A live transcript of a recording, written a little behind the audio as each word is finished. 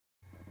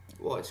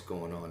What's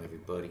going on,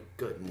 everybody?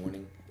 Good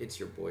morning. It's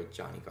your boy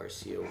Johnny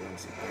Garcia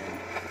once again,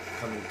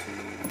 coming to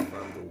you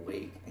from the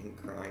Wake and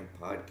Grind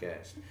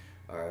podcast.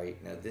 All right,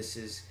 now this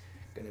is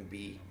going to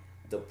be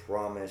the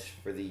promise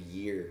for the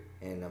year,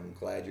 and I'm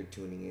glad you're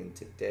tuning in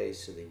today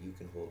so that you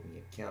can hold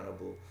me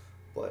accountable.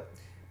 But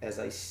as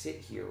I sit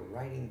here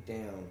writing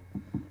down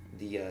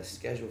the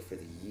schedule for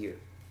the year,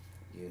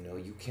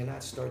 you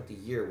cannot start the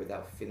year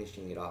without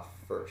finishing it off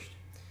first.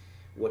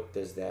 What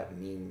does that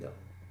mean,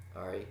 though?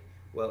 All right.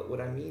 Well,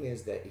 what I mean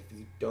is that if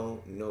you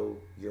don't know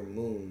your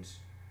moons,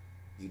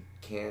 you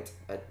can't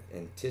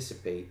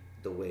anticipate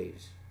the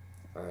waves.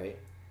 All right?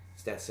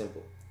 It's that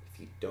simple. If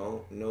you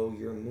don't know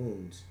your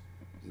moons,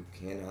 you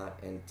cannot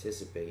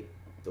anticipate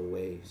the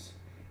waves.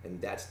 And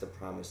that's the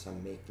promise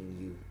I'm making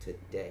you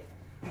today.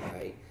 All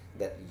right?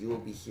 That you'll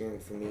be hearing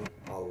from me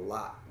a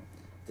lot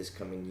this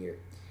coming year.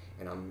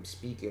 And I'm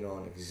speaking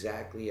on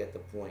exactly at the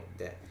point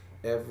that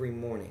every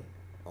morning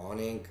on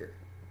Anchor,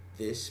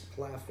 this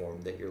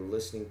platform that you're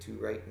listening to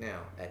right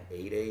now at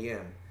 8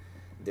 a.m.,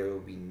 there will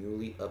be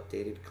newly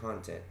updated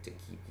content to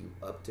keep you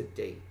up to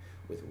date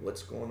with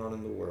what's going on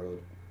in the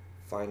world,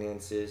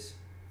 finances,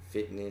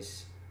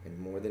 fitness, and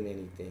more than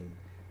anything,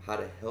 how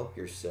to help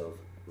yourself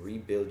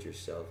rebuild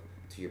yourself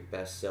to your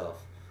best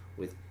self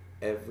with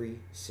every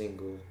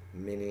single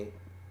minute,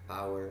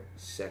 hour,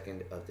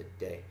 second of the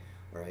day.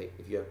 All right.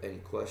 If you have any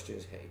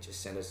questions, hey,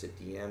 just send us a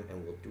DM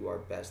and we'll do our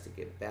best to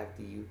get back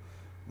to you.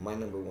 My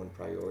number one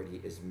priority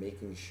is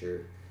making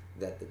sure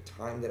that the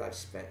time that I've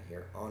spent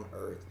here on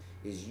earth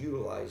is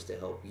utilized to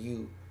help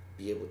you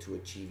be able to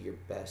achieve your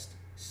best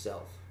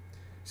self.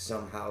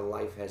 Somehow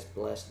life has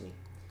blessed me.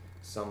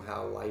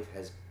 Somehow life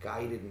has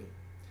guided me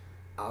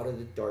out of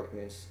the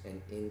darkness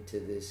and into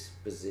this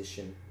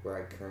position where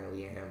I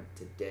currently am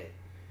today.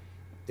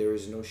 There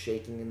is no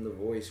shaking in the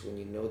voice when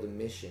you know the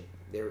mission.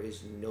 There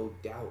is no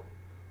doubt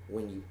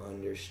when you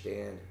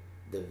understand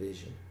the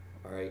vision.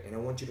 All right, and I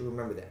want you to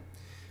remember that.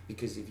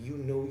 Because if you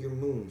know your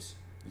moons,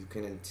 you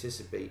can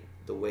anticipate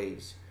the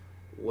waves.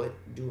 What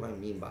do I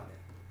mean by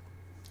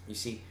that? You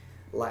see,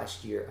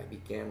 last year I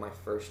began my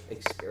first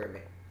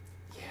experiment.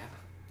 Yeah,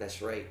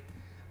 that's right.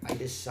 I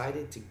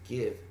decided to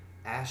give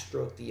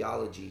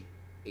astrotheology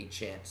a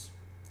chance.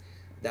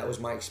 That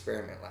was my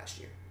experiment last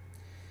year.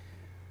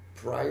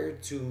 Prior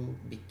to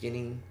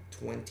beginning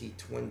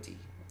 2020,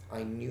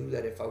 I knew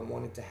that if I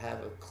wanted to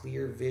have a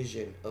clear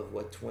vision of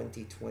what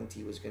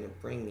 2020 was going to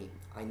bring me,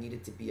 I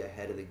needed to be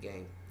ahead of the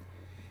game.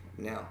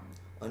 Now,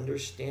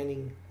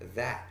 understanding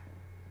that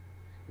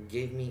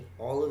gave me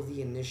all of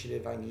the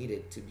initiative I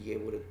needed to be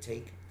able to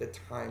take the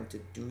time to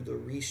do the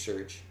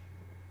research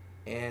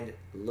and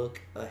look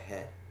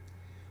ahead.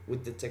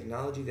 With the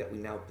technology that we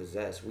now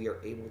possess, we are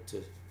able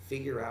to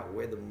figure out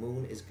where the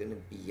moon is going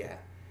to be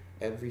at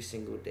every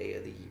single day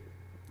of the year.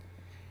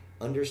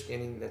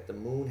 Understanding that the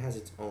moon has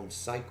its own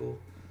cycle,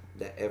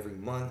 that every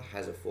month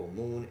has a full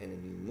moon and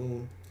a new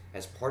moon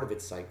as part of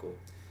its cycle,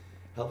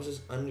 helps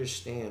us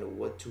understand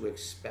what to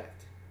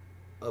expect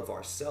of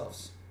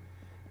ourselves.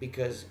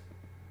 Because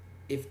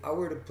if I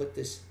were to put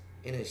this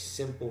in a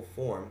simple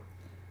form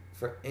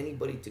for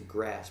anybody to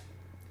grasp,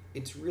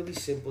 it's really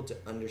simple to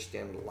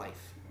understand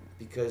life.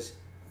 Because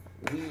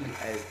we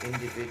as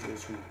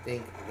individuals who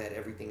think that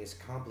everything is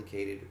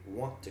complicated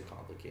want to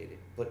complicate it.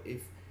 But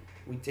if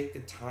we take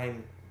the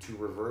time to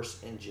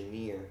reverse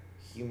engineer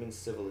human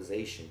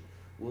civilization,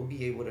 we'll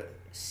be able to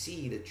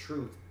see the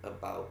truth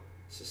about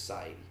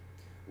society,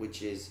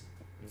 which is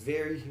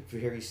very,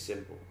 very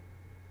simple.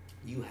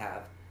 You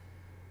have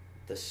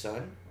the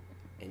sun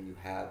and you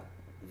have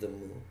the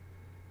moon.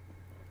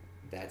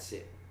 That's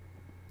it.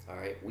 All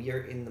right. We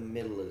are in the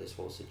middle of this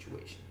whole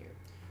situation here.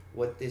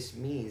 What this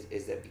means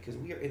is that because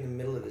we are in the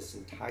middle of this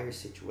entire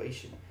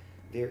situation,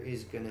 there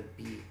is going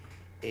to be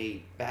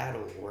a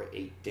battle or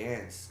a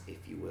dance,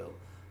 if you will,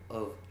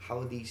 of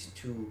how these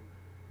two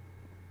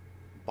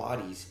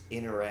bodies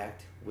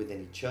interact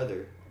within each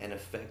other and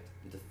affect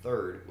the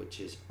third, which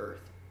is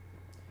Earth.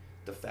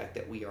 The fact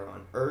that we are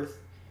on Earth,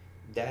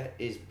 that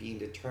is being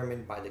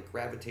determined by the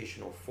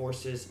gravitational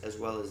forces as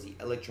well as the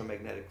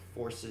electromagnetic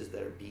forces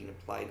that are being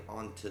applied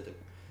onto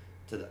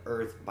the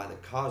Earth by the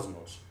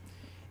cosmos.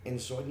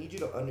 And so I need you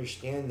to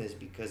understand this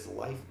because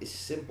life is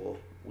simple.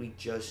 We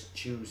just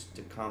choose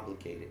to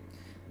complicate it.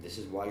 This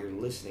is why you're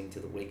listening to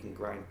the Wake and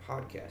Grind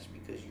podcast,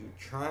 because you're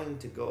trying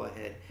to go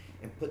ahead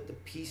and put the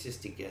pieces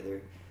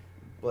together,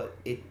 but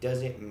it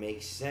doesn't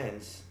make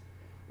sense.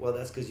 Well,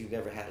 that's because you've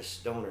never had a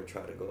stoner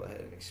try to go ahead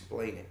and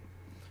explain it.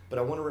 But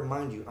I want to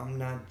remind you, I'm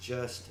not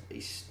just a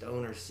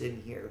stoner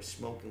sitting here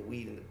smoking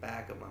weed in the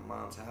back of my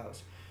mom's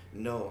house.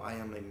 No, I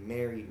am a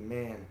married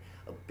man,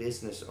 a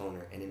business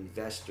owner, an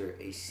investor,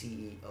 a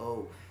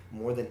CEO.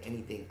 More than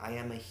anything, I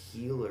am a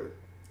healer.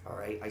 All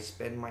right, I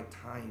spend my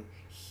time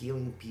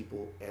healing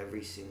people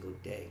every single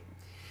day.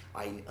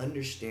 I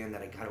understand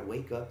that I gotta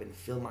wake up and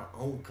fill my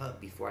own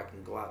cup before I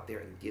can go out there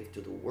and give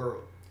to the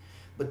world.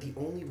 But the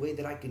only way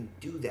that I can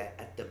do that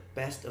at the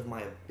best of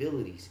my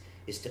abilities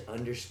is to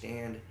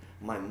understand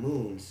my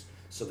moons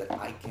so that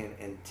I can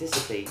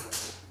anticipate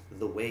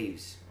the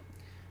waves.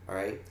 All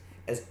right,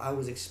 as I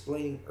was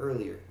explaining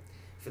earlier,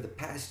 for the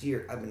past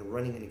year, I've been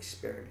running an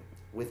experiment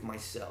with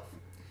myself.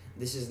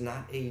 This is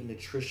not a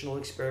nutritional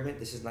experiment.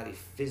 This is not a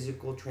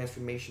physical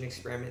transformation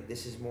experiment.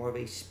 This is more of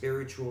a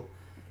spiritual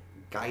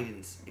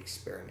guidance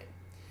experiment.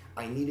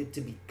 I needed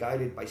to be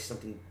guided by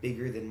something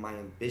bigger than my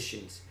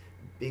ambitions,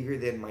 bigger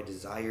than my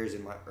desires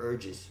and my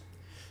urges.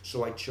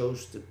 So I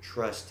chose to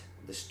trust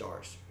the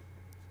stars.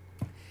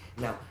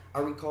 Now, I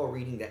recall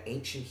reading that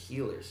ancient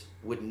healers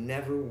would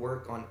never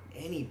work on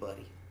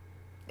anybody,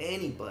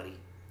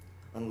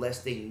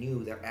 unless they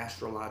knew their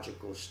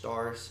astrological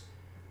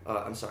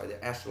their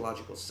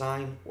astrological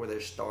sign or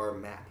their star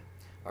map.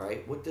 All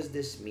right, what does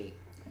this mean?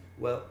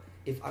 Well,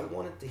 if I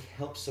wanted to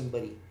help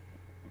somebody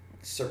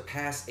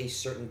surpass a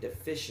certain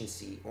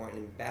deficiency or an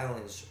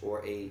imbalance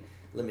or a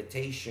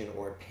limitation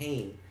or a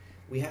pain,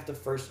 we have to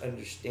first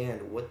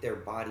understand what their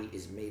body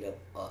is made up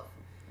of.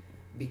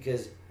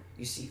 Because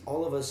you see,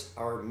 all of us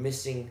are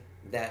missing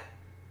that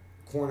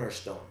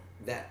cornerstone,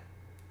 that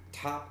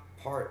top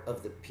part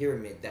of the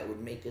pyramid that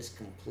would make us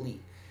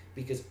complete.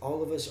 Because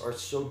all of us are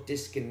so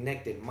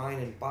disconnected.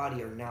 Mind and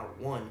body are now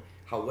one.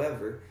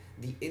 However,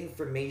 the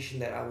information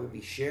that I will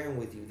be sharing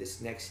with you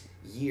this next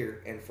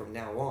year and from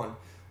now on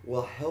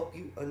will help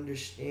you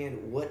understand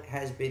what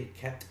has been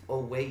kept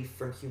away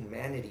from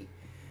humanity.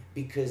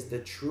 Because the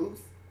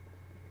truth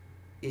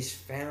is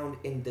found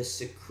in the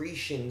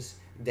secretions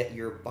that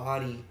your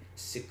body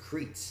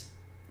secretes.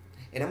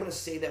 And I'm going to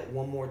say that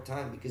one more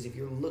time, because if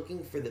you're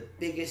looking for the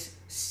biggest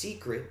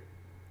secret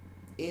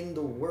in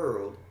the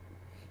world,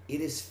 it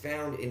is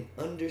found in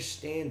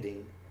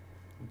understanding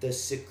the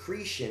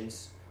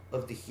secretions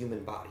of the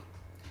human body.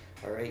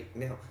 All right.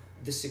 Now,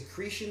 the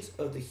secretions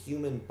of the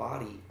human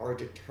body are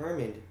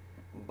determined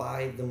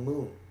by the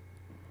moon.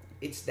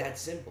 It's that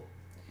simple.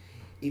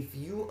 If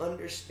you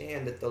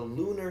understand that the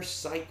lunar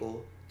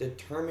cycle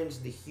determines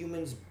the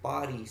human's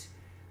body's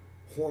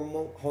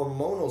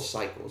hormonal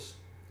cycles,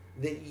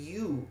 then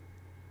you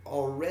are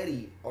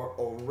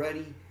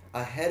already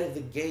ahead of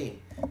the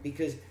game.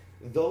 Because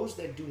those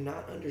that do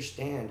not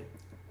understand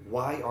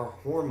why our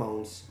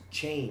hormones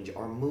change,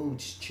 our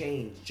moods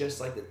change,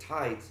 just like the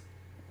tides,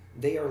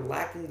 they are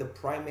lacking the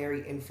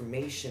primary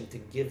information to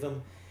give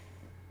them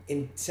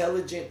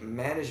intelligent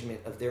management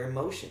of their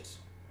emotions.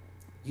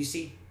 You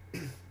see,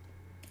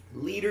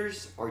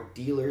 leaders are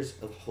dealers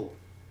of hope.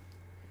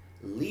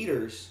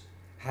 Leaders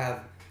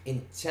have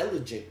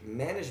intelligent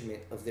management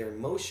of their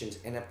emotions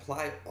and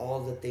apply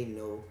all that they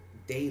know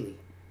daily.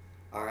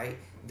 All right?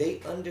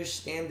 They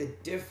understand the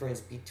difference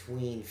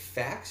between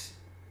facts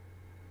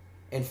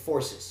and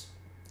forces.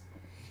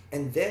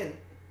 And then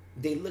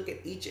they look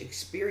at each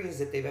experience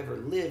that they've ever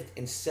lived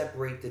and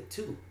separate the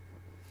two.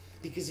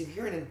 Because if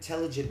you're an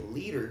intelligent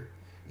leader,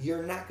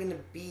 you're not going to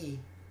be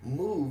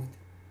moved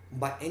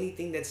by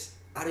anything that's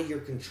out of your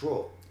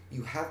control.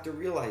 You have to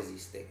realize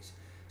these things.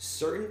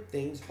 Certain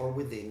things are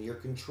within your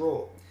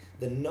control.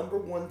 The number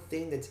one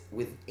thing that's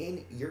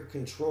within your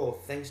control,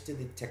 thanks to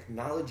the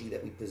technology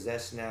that we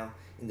possess now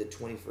in the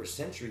 21st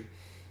century,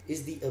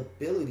 is the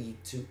ability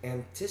to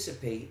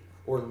anticipate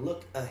or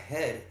look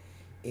ahead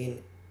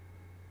in,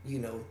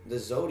 the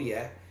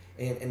zodiac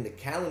and the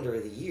calendar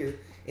of the year,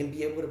 and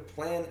be able to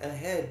plan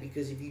ahead.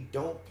 Because if you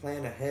don't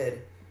plan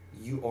ahead,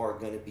 you are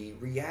going to be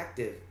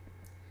reactive.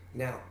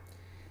 Now,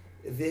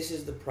 this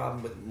is the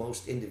problem with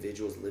most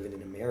individuals living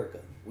in America.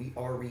 We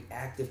are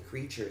reactive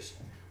creatures.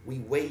 We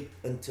wait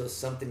until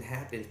something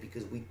happens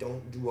because we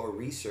don't do our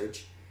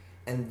research,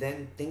 and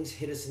then things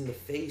hit us in the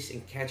face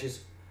and catch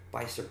us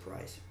by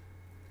surprise.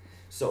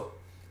 So,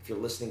 if you're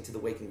listening to the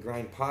Wake and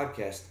Grind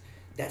podcast,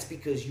 that's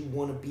because you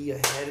want to be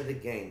ahead of the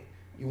game.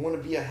 You want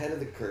to be ahead of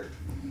the curve.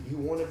 You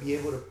want to be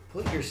able to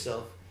put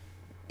yourself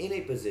in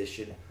a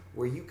position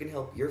where you can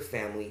help your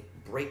family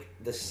break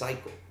the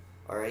cycle.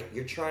 All right?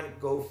 You're trying to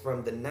go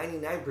from the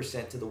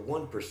 99% to the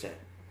 1%.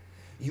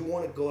 You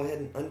want to go ahead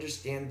and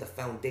understand the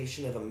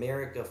foundation of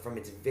America from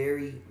its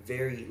very,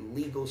 very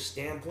legal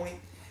standpoint,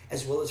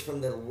 as well as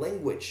from the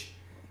language.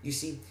 You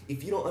see,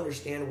 if you don't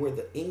understand where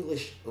the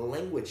English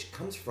language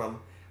comes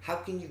from, how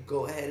can you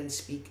go ahead and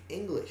speak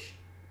English?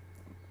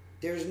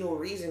 There's no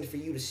reason for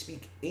you to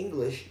speak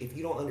English if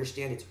you don't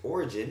understand its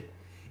origin.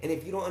 And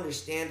if you don't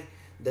understand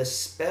the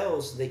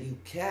spells that you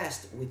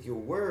cast with your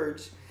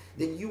words,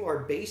 then you are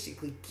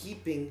basically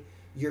keeping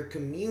your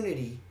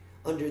community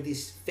under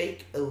this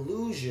fake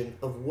illusion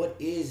of what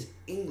is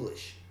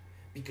English.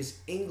 Because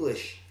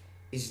English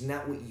is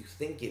not what you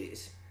think it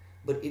is,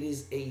 but it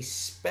is a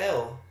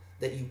spell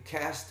that you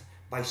cast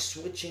by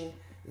switching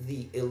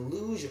the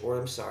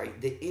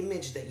the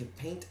image that you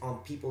paint on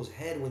people's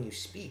head when you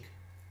speak.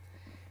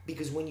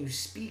 Because when you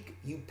speak,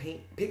 you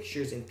paint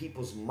pictures in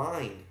people's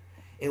mind.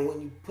 And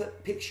when you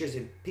put pictures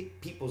in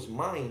people's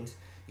minds,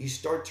 you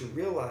start to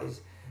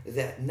realize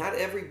that not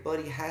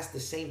everybody has the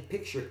same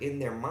picture in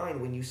their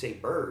mind when you say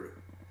bird.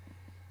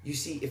 You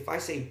see, if I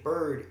say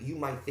bird, you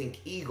might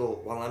think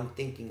eagle while I'm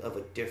thinking of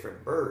a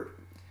different bird.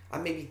 I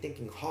may be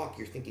thinking hawk,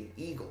 you're thinking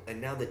eagle.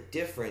 And now the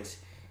difference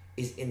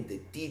is in the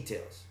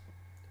details.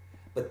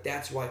 But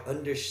that's why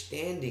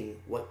understanding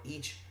what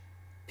each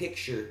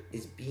picture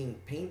is being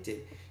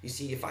painted. You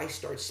see, if I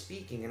start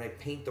speaking and I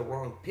paint the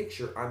wrong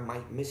picture, I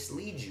might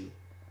mislead you.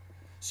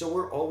 So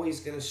we're always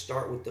going to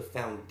start with the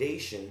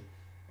foundation.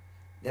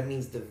 That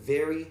means the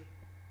very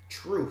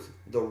truth,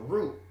 the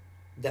root.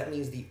 That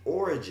means the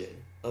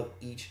origin of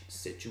each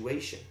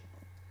situation.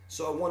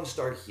 So I want to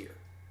start here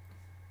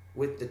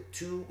with the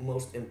two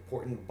most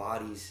important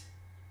bodies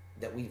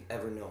that we've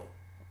ever known.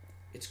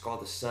 It's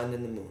called the sun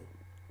and the moon.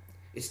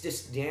 It's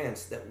this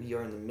dance that we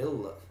are in the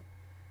middle of.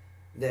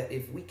 That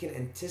if we can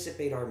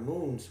anticipate our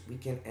moons, we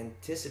can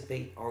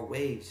anticipate our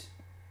waves.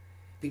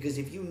 Because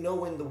if you know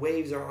when the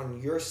waves are on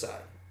your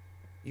side,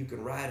 you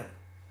can ride them.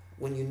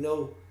 When you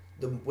know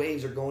the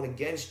waves are going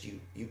against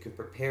you, you can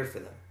prepare for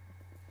them.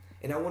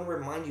 And I want to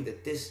remind you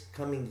that this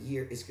coming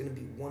year is going to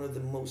be one of the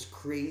most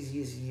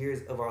craziest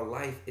years of our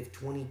life if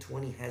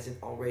 2020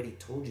 hasn't already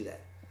told you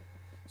that.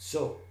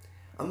 So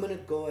I'm going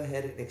to go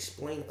ahead and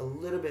explain a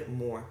little bit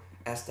more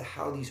as to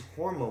how these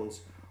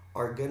hormones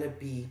are going to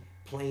be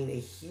playing a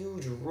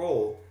huge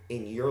role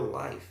in your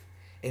life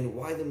and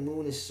why the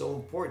moon is so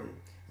important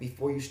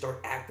before you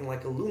start acting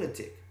like a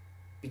lunatic.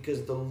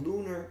 Because the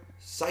lunar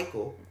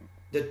cycle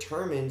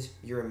determines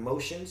your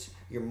emotions,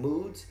 your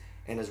moods,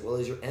 and as well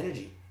as your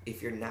energy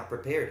if you're not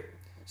prepared.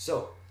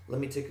 So let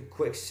me take a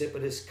quick sip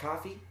of this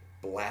coffee,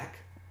 black,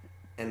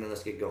 and then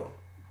let's get going.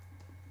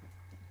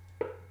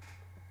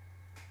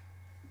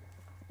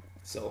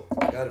 So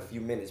I got a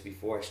few minutes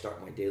before I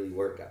start my daily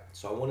workout.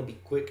 So I want to be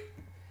quick.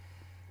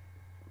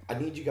 I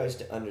need you guys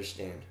to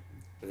understand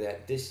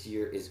that this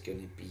year is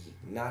going to be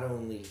not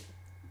only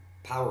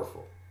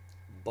powerful,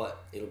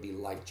 but it'll be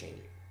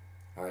life-changing.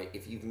 All right,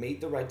 if you've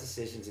made the right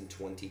decisions in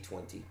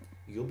 2020,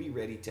 you'll be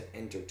ready to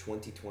enter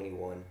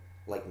 2021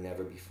 like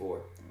never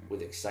before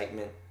with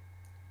excitement,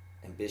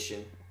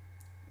 ambition,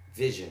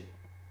 vision,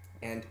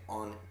 and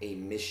on a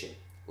mission.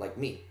 Like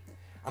me,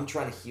 I'm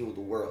trying to heal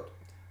the world.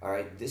 All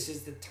right, this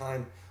is the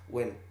time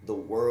when the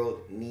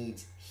world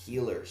needs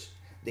healers.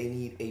 They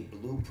need a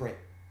blueprint.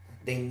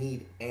 They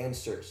need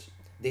answers.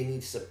 They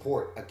need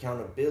support,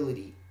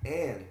 accountability,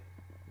 and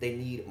they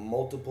need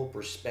multiple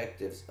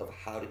perspectives of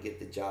how to get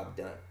the job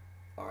done.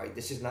 All right,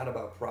 this is not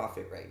about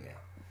profit right now.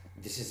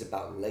 This is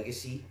about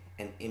legacy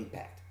and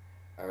impact.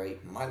 All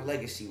right, my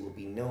legacy will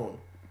be known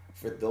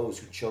for those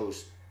who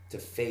chose to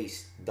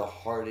face the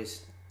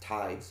hardest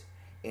tides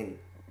and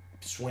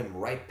swim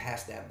right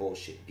past that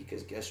bullshit.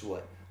 Because guess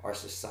what? Our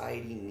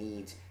society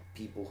needs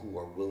people who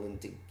are willing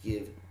to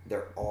give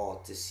their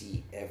all to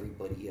see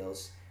everybody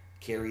else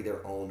carry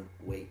their own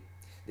weight.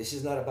 This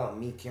is not about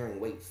me carrying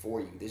weight for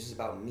you. This is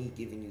about me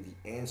giving you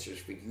the answers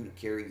for you to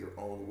carry your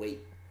own weight.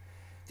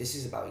 This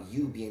is about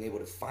you being able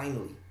to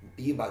finally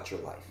be about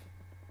your life,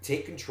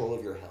 take control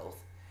of your health,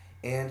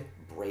 and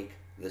break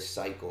the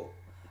cycle.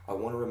 I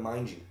want to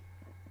remind you,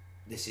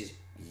 this is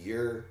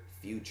your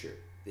future.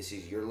 This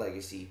is your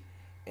legacy,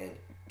 and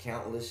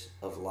countless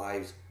of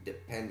lives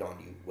depend on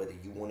you, whether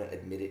you want to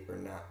admit it or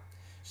not.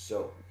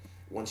 So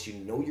once you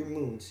know your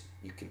moons,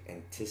 you can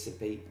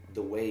anticipate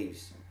the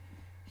waves.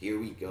 Here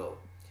we go.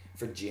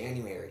 For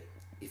January,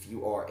 if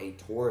you are a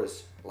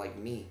Taurus like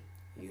me,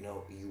 you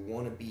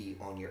want to be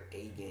on your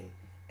A game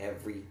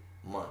every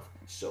month.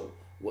 So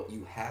what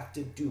you have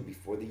to do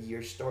before the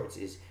year starts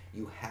is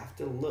you have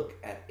to look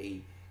at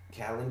a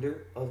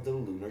calendar of the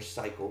lunar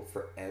cycle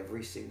for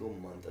every single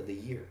month of the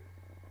year.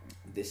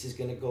 This is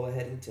going to go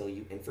ahead and tell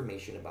you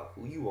information about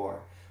who you are,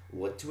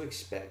 what to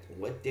expect,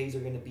 what days are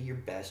going to be your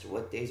best,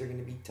 what days are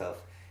going to be tough,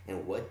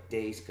 and what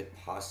days could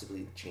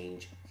possibly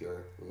change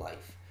your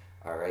life.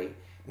 All right?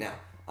 Now,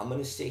 I'm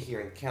going to sit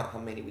here and count how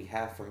many we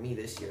have for me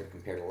this year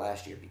compared to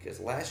last year, because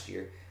last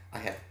year I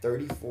had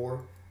 34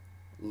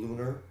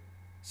 lunar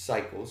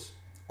cycles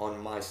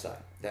on my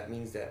side. That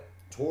means that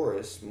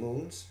Taurus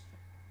moons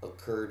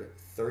occurred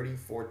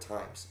 34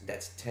 times.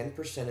 That's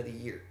 10% of the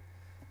year.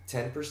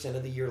 10%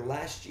 of the year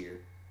last year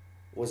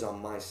was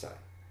on my side.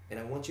 And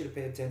I want you to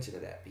pay attention to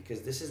that,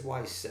 because this is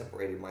why I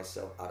separated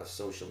myself out of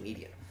social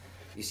media.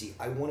 You see,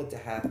 I wanted to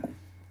have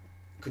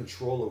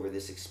control over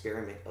this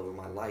experiment over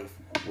my life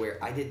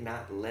where I did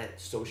not let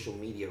social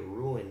media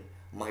ruin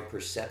my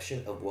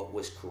perception of what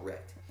was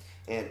correct.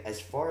 And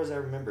as far as I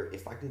remember,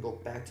 if I can go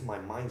back to my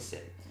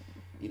mindset,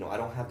 I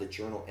don't have the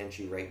journal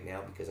entry right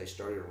now because I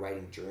started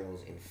writing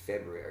journals in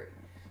February.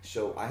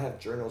 So I have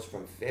journals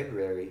from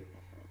February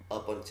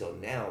up until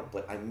now,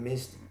 but I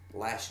missed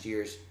last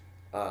year's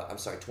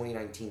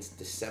 2019's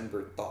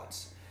December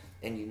thoughts.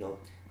 And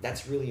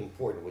that's really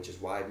important, which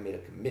is why I've made a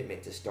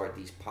commitment to start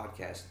these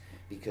podcasts,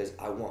 because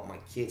I want my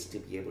kids to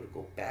be able to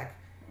go back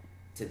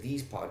to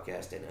these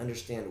podcasts and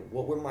understand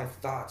what were my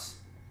thoughts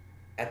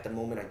at the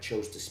moment I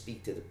chose to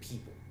speak to the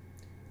people.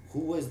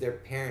 Who was their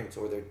parents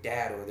or their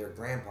dad or their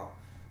grandpa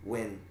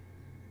when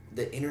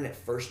the internet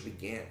first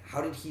began?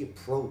 How did he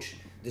approach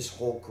this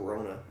whole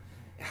corona?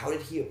 How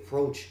did he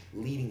approach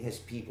leading his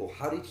people?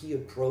 How did he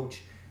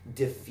approach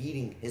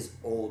defeating his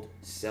old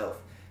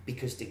self?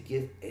 Because to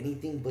give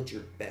anything but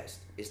your best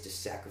is to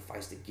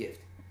sacrifice the gift.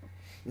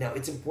 Now,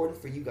 it's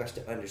important for you guys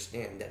to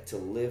understand that to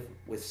live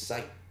with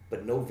sight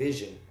but no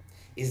vision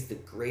is the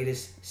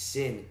greatest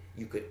sin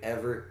you could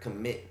ever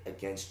commit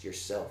against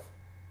yourself.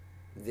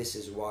 This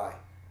is why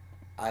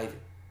I've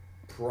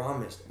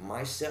promised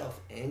myself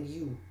and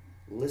you,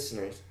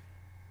 listeners,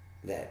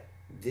 that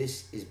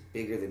this is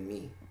bigger than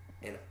me.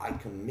 And I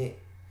commit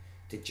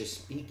to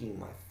just speaking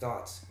my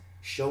thoughts,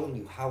 showing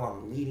you how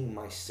I'm leading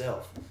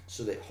myself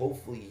so that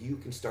hopefully you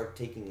can start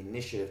taking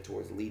initiative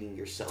towards leading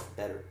yourself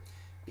better.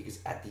 Because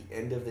at the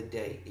end of the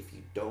day, if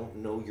you don't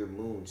know your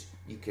moons,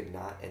 you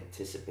cannot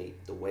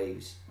anticipate the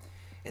waves.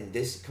 And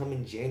this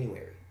coming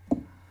January,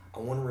 I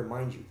want to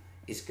remind you,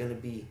 it's going to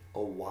be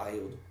a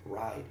wild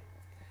ride,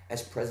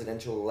 as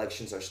presidential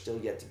elections are still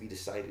yet to be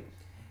decided,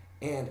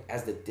 and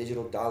as the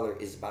digital dollar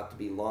is about to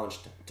be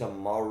launched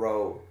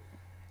tomorrow,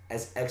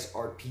 as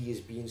XRP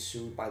is being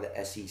sued by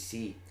the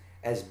SEC,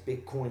 as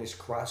Bitcoin is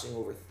crossing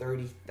over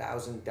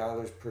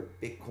 $30,000 per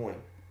Bitcoin,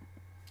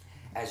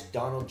 as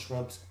Donald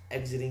Trump's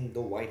exiting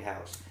the White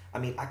House. I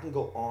mean, I can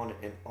go on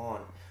and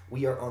on.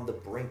 We are on the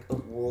brink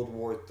of World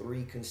War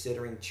III,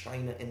 considering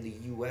China and the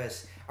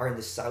US are in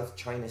the South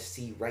China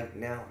Sea right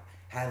now,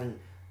 having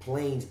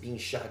planes being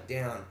shot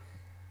down,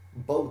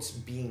 boats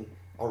being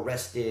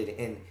arrested,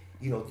 and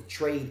the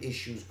trade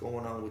issues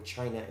going on with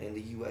China and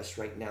the US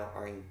right now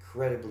are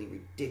incredibly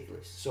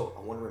ridiculous. So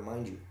I want to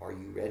remind you, are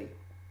you ready?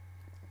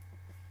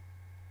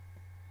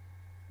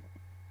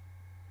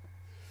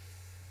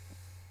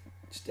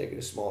 Just taking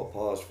a small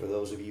pause for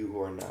those of you who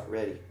are not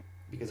ready,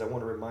 because I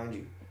want to remind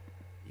you,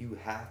 you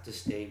have to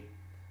stay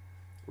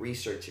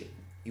researching.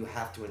 You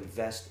have to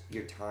invest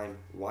your time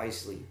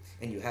wisely,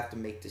 and you have to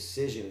make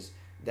decisions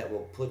that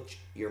will put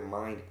your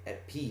mind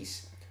at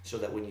peace, so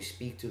that when you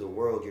speak to the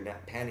world, you're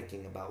not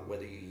panicking about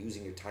whether you're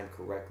using your time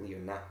correctly or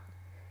not.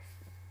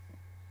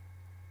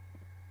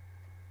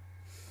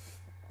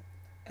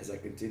 As I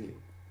continue,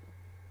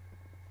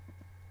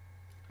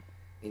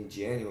 in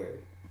January,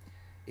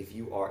 if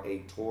you are a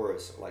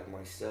Taurus like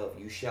myself,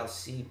 you shall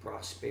see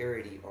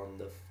prosperity on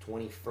the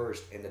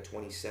 21st and the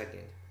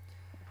 22nd.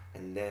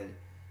 And then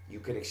you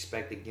can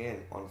expect again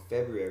on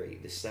February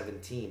the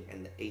 17th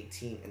and the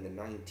 18th and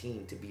the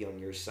 19th to be on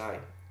your side.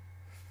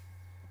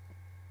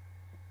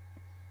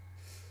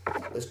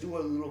 Let's do a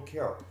little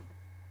count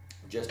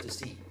just to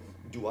see,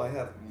 do I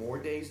have more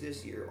days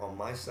this year on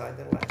my side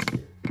than last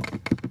year?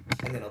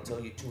 And then I'll tell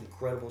you two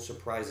incredible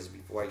surprises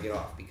before I get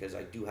off, because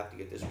I do have to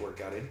get this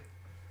workout in.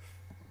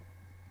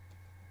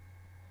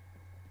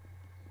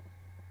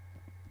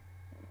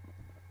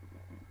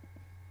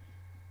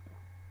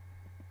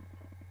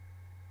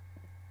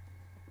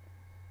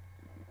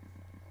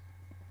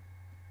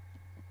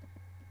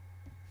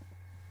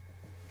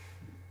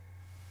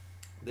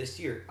 This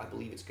year, I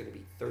believe it's going to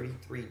be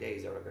 33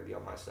 days that are going to be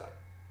on my side.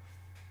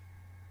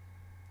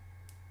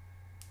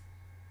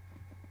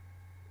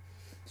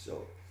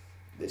 So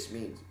this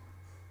means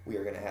we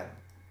are going to have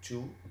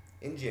 2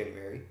 in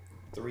January,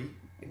 3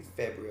 in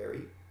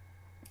February,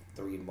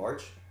 3 in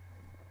March,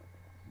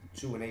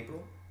 2 in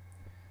April,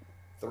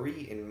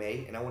 3 in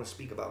May, and I want to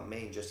speak about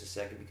May in just a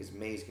second, because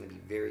May is going to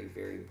be very,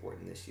 very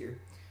important this year.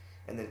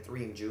 And then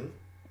 3 in June,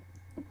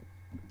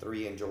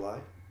 3 in July,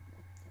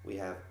 we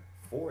have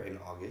 4 in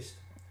August,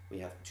 we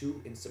have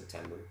 2 in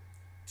September,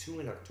 2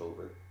 in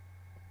October,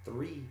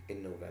 3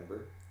 in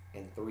November,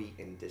 and 3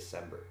 in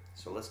December.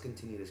 So let's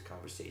continue this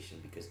conversation,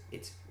 because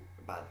it's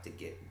about to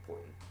get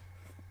important.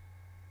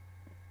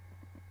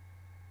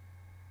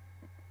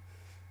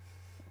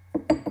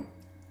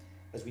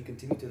 As we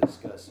continue to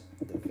discuss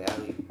the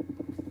value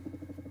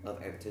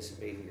of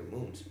anticipating your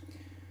moons,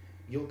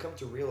 you'll come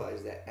to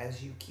realize that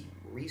as you keep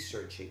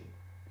researching,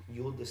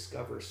 you'll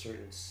discover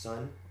certain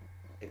sun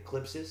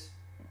eclipses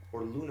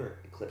or lunar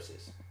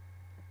eclipses.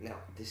 Now,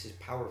 this is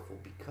powerful,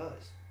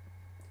 because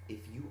if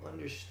you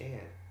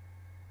understand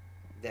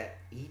that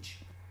each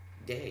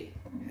day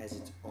has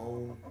its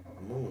own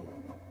moon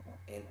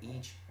and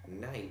each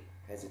night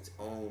has its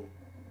own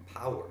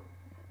power,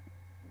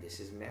 this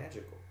is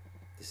magical.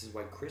 This is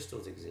why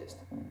crystals exist.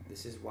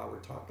 This is why we're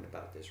talking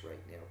about this right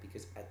now,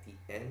 because at the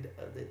end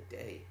of the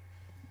day,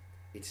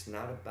 it's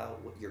not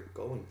about what you're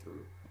going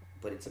through,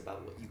 but it's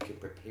about what you can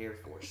prepare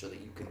for, so that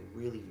you can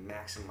really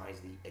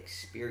maximize the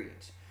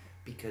experience.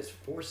 Because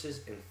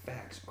forces and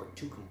facts are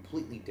two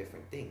completely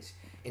different things.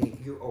 And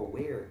if you're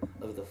aware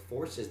of the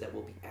forces that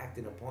will be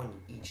acting upon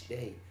you each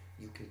day,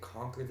 you can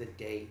conquer the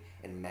day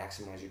and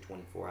maximize your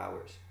 24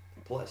 hours.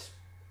 Plus,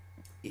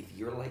 if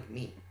you're like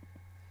me,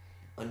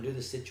 under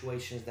the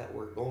situations that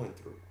we're going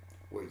through,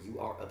 where you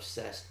are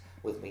obsessed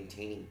with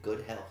maintaining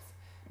good health,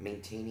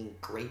 maintaining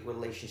great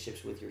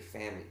relationships with your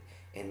family,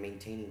 and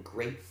maintaining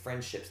great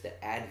friendships that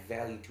add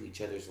value to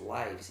each other's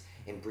lives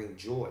and bring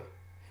joy.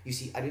 You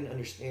see, I didn't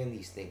understand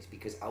these things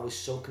because I was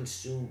so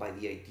consumed by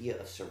the idea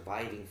of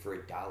surviving for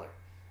 $1.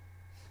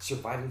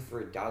 Surviving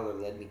for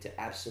 $1 led me to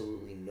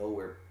absolutely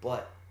nowhere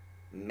but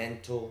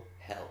mental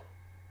hell.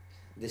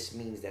 This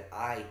means that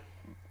I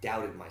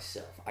doubted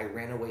myself. I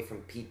ran away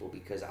from people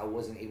because I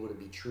wasn't able to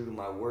be true to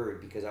my word,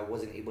 because I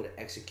wasn't able to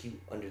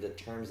execute under the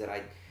terms that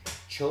I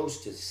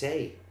chose to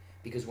say.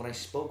 Because when I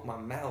spoke my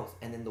mouth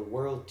and then the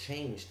world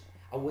changed,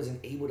 I wasn't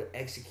able to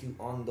execute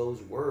on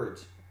those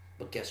words.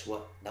 But guess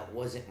what? That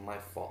wasn't my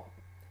fault.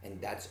 And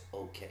that's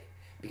okay.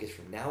 Because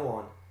from now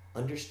on,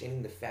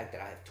 understanding the fact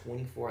that I have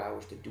 24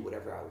 hours to do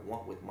whatever I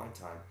want with my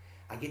time,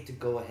 I get to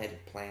go ahead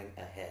and plan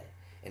ahead.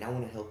 And I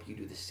want to help you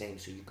do the same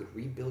so you could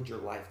rebuild your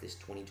life this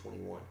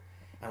 2021.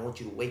 I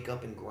want you to wake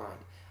up and grind.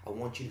 I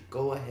want you to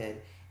go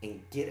ahead and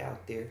get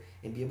out there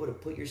and be able to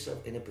put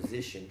yourself in a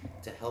position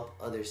to help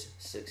others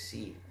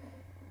succeed.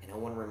 And I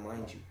want to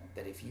remind you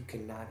that if you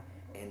cannot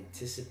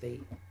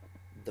anticipate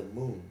the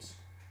moons,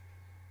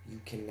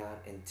 you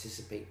cannot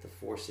anticipate the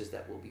forces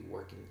that will be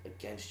working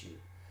against you.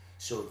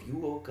 So if you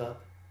woke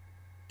up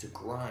to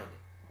grind,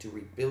 to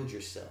rebuild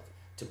yourself,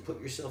 to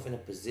put yourself in a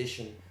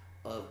position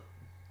of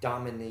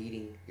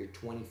dominating your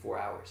 24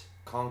 hours,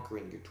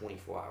 conquering your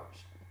 24 hours,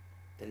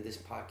 then this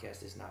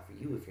podcast is not for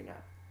you if you're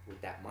not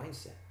with that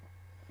mindset.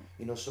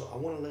 So I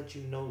want to let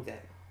you know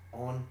that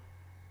on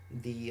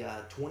the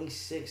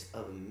 26th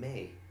of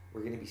May,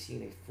 we're going to be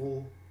seeing a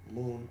full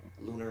moon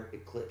lunar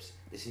eclipse.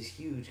 This is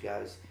huge,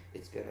 guys.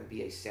 It's going to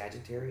be a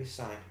Sagittarius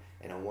sign,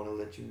 and I want to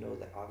let you know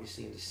that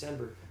obviously in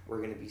December, we're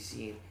going to be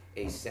seeing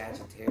a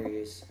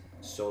Sagittarius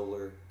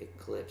solar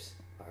eclipse,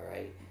 all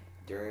right,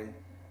 during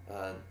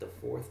the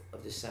 4th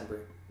of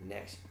December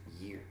next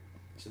year.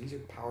 So these are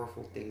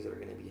powerful things that are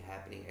going to be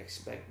happening.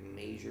 Expect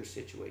major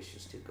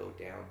situations to go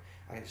down.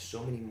 I have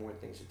so many more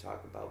things to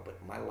talk about, but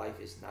my life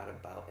is not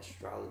about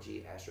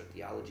astrology,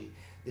 astrotheology.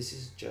 This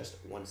is just,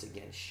 once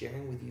again,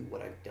 sharing with you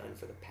what I've done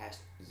for the past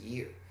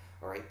year.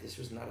 All right, this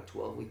was not a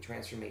 12-week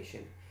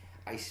transformation.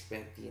 I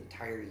spent the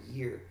entire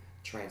year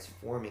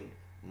transforming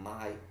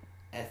my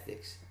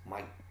ethics,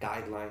 my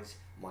guidelines,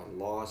 my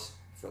laws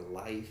for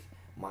life,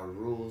 my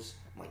rules,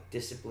 my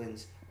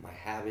disciplines, my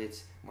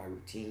habits, my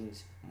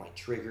routines, my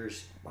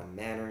triggers, my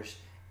manners,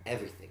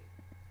 everything.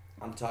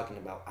 I'm talking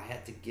about I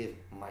had to give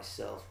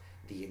myself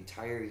the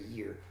entire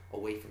year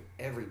away from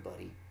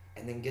everybody.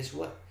 And then guess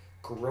what?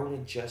 Corona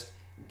just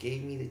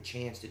gave me the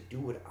chance to do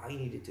what I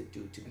needed to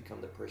do to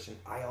become the person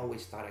I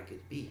always thought I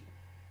could be.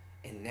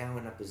 And now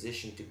in a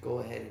position to go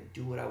ahead and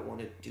do what I want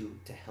to do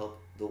to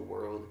help the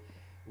world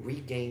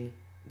regain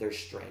their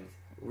strength,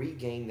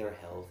 regain their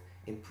health,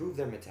 improve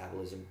their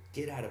metabolism,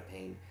 get out of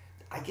pain.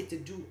 I get to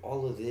do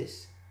all of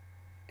this,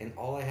 and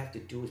all I have to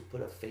do is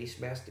put a face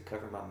mask to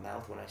cover my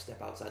mouth when I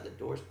step outside the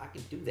doors. I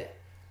can do that.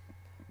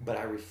 But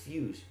I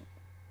refuse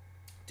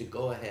to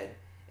go ahead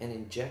and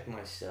inject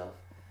myself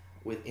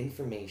with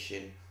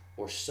information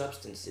or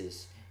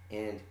substances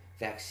and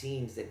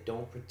vaccines that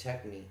don't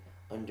protect me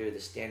under the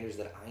standards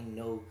that I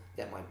know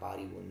that my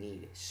body will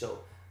need. So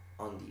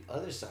on the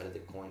other side of the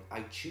coin,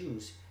 I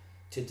choose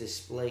to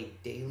display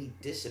daily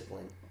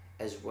discipline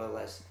as well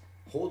as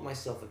hold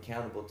myself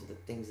accountable to the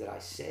things that I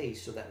say,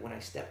 so that when I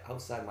step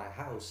outside my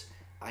house,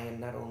 I am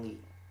not only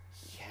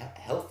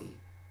healthy,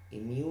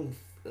 immune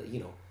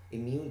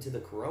to the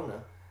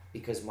corona,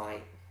 because my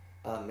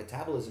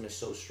metabolism is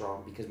so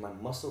strong, because my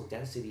muscle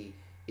density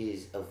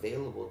is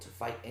available to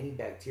fight any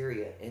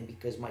bacteria, and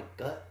because my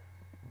gut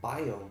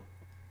biome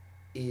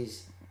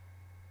is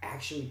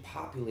actually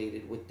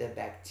populated with the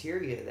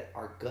bacteria that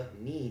our gut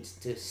needs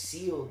to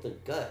seal the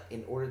gut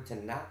in order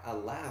to not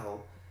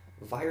allow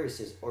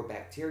viruses or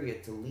bacteria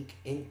to leak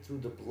in through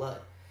the blood.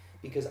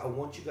 Because I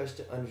want you guys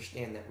to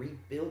understand that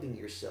rebuilding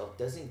yourself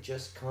doesn't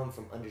just come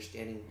from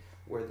understanding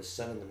where the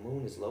sun and the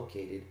moon is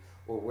located,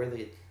 or where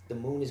the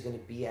moon is going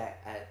to be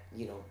at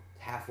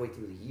halfway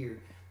through the year.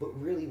 But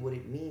really what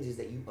it means is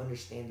that you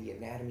understand the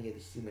anatomy of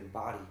the human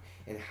body,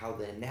 and how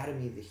the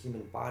anatomy of the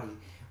human body,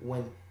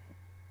 when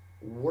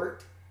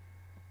worked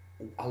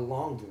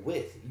along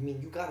with,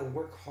 you got to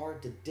work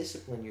hard to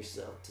discipline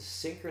yourself, to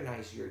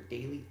synchronize your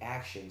daily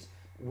actions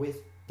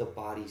with the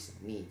body's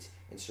needs.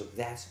 And so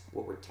that's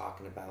what we're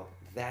talking about.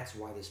 That's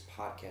why this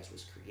podcast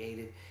was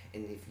created.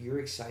 And if you're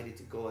excited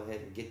to go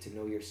ahead and get to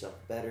know yourself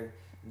better,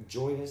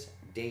 join us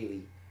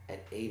daily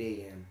at 8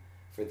 a.m.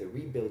 for the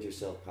Rebuild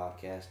Yourself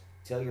podcast.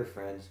 Tell your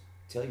friends,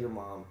 tell your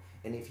mom.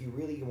 And if you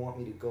really want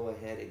me to go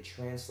ahead and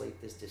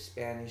translate this to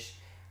Spanish,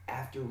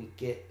 after we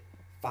get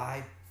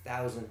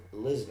 5,000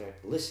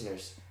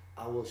 listeners,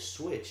 I will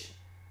switch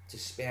to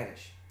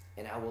Spanish,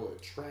 and I will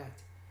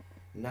attract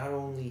not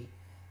only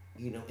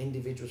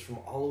individuals from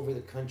all over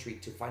the country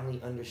to finally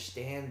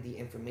understand the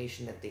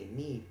information that they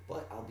need,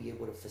 but I'll be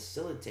able to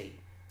facilitate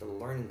the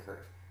learning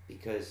curve,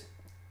 because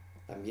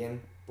también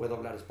puedo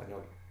hablar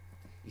español.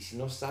 Y si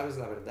no sabes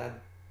la verdad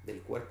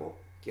del cuerpo,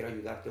 quiero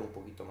ayudarte un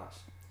poquito más,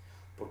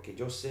 porque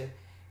yo sé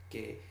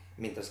que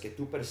mientras que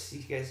tú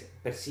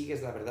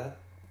persigues la verdad,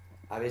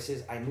 a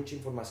veces hay mucha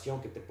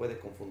información que te puede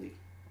confundir.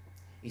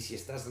 Y si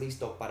estás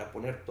listo para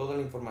poner toda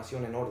la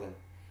información en orden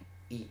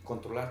y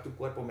controlar tu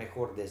cuerpo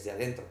mejor desde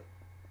adentro,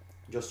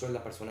 yo soy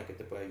la persona que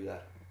te puede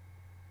ayudar.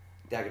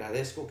 Te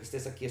agradezco que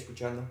estés aquí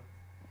escuchando.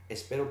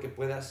 Espero que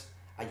puedas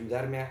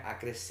ayudarme a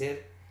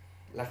crecer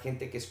la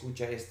gente que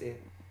escucha este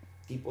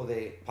tipo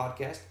de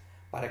podcast,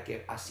 para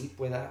que así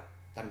pueda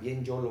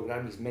también yo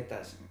lograr mis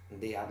metas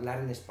de hablar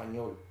en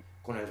español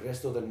con el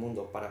resto del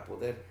mundo, para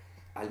poder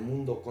al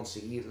mundo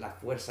conseguir la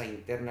fuerza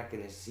interna que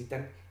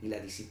necesitan y la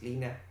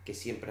disciplina que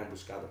siempre han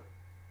buscado.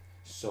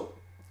 So,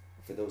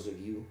 for those of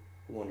you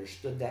who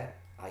understood that,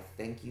 I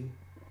thank you.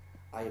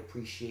 I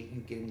appreciate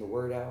you getting the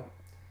word out.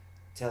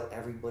 Tell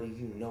everybody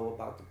you know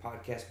about the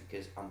podcast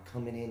because I'm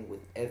coming in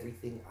with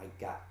everything I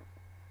got.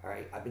 All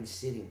right, I've been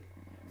sitting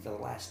for the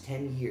last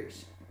 10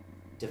 years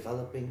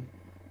developing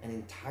an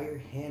entire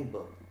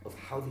handbook of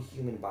how the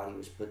human body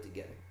was put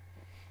together.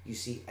 You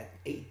see, at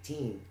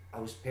 18, I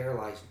was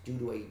paralyzed due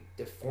to a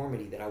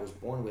deformity that I was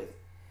born with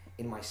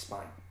in my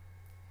spine.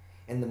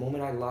 And the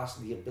moment I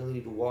lost the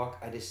ability to walk,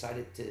 I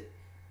decided to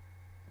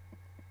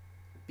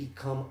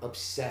become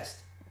obsessed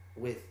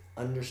with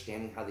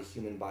understanding how the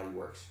human body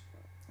works.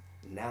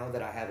 Now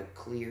that I have a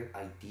clear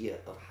idea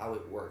of how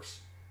it works,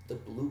 the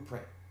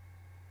blueprint,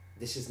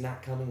 this is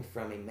not coming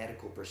from a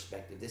medical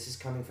perspective. This is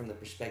coming from the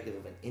perspective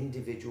of an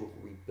individual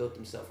who rebuilt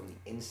himself from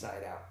the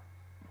inside out.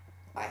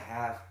 I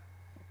have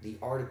the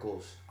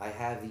articles, I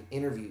have the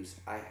interviews,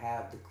 I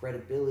have the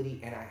credibility,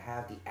 and I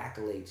have the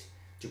accolades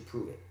to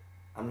prove it.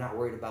 I'm not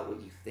worried about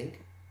what you think.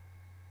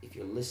 If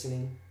you're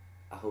listening,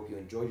 I hope you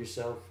enjoyed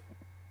yourself.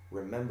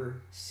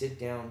 Remember, sit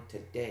down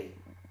today,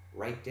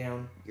 write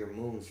down your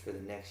moons for the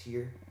next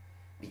year,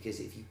 because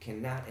if you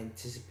cannot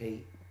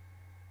anticipate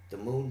the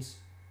moons,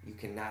 you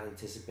cannot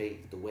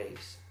anticipate the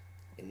waves.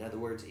 In other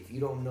words, if you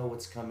don't know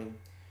what's coming,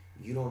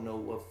 you don't know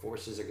what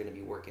forces are going to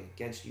be working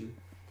against you.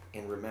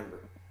 And remember,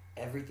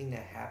 everything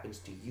that happens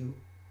to you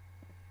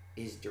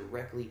is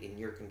directly in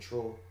your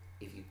control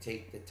if you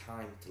take the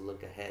time to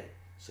look ahead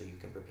so you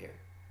can prepare.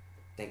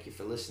 Thank you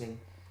for listening.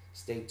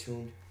 Stay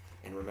tuned.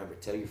 And remember,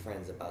 tell your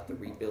friends about the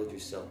Rebuild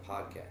Yourself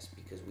podcast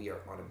because we are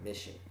on a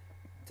mission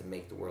to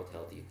make the world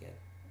healthy again.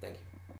 Thank you.